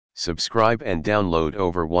Subscribe and download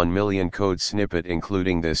over 1 million code snippet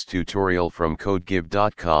including this tutorial from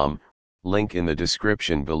codegive.com, link in the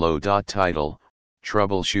description below. Title: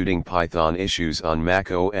 Troubleshooting Python Issues on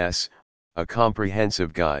macOS, a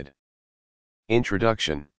Comprehensive Guide.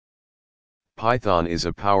 Introduction. Python is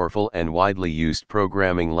a powerful and widely used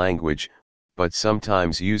programming language, but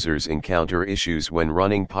sometimes users encounter issues when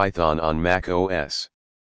running Python on macOS.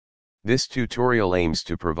 This tutorial aims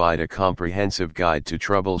to provide a comprehensive guide to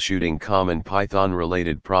troubleshooting common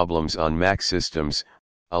Python-related problems on Mac systems,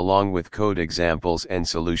 along with code examples and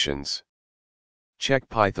solutions. Check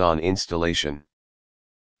Python installation.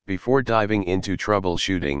 Before diving into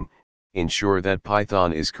troubleshooting, ensure that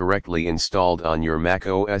Python is correctly installed on your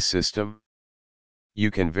macOS system. You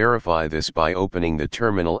can verify this by opening the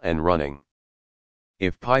terminal and running.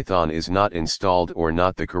 If Python is not installed or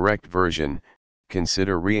not the correct version,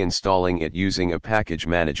 consider reinstalling it using a package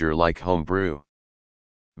manager like Homebrew.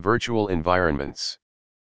 Virtual environments.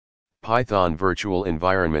 Python virtual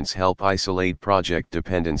environments help isolate project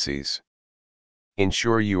dependencies.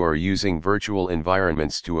 Ensure you are using virtual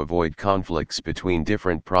environments to avoid conflicts between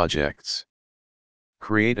different projects.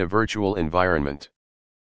 Create a virtual environment.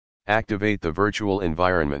 Activate the virtual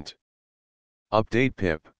environment. Update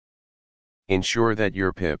pip. Ensure that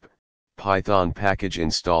your pip, Python package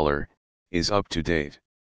installer, is up to date.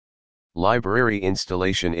 Library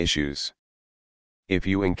installation issues. If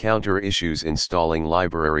you encounter issues installing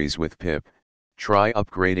libraries with pip, try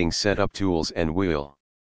upgrading setup tools and wheel.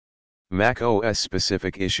 macOS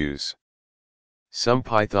specific issues. Some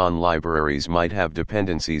Python libraries might have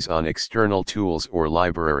dependencies on external tools or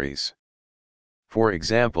libraries. For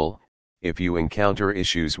example, if you encounter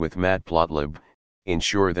issues with matplotlib,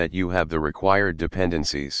 ensure that you have the required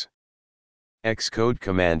dependencies. Xcode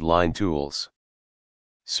command line tools.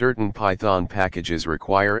 Certain Python packages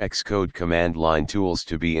require Xcode command line tools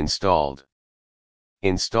to be installed.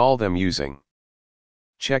 Install them using.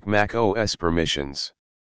 Check macOS permissions.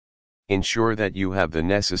 Ensure that you have the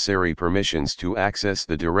necessary permissions to access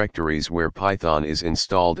the directories where Python is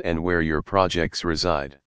installed and where your projects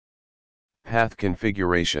reside. Path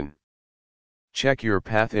configuration. Check your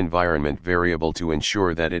path environment variable to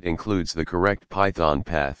ensure that it includes the correct Python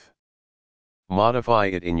path. Modify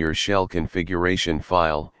it in your shell configuration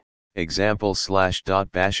file, example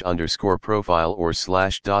 /bash_profile or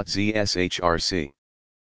 /zshrc.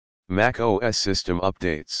 macOS system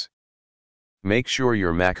updates. Make sure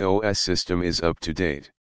your macOS system is up to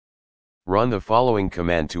date. Run the following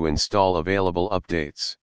command to install available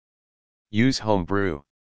updates. Use Homebrew.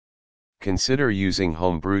 Consider using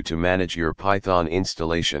Homebrew to manage your Python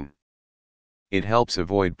installation. It helps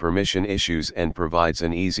avoid permission issues and provides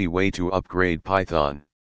an easy way to upgrade Python.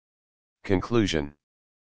 Conclusion.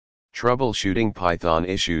 Troubleshooting Python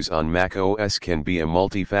issues on macOS can be a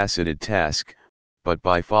multifaceted task, but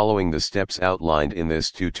by following the steps outlined in this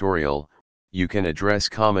tutorial, you can address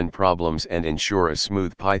common problems and ensure a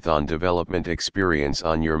smooth Python development experience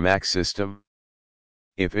on your Mac system.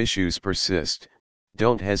 If issues persist,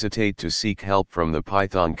 don't hesitate to seek help from the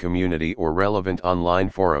Python community or relevant online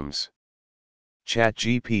forums.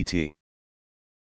 ChatGPT.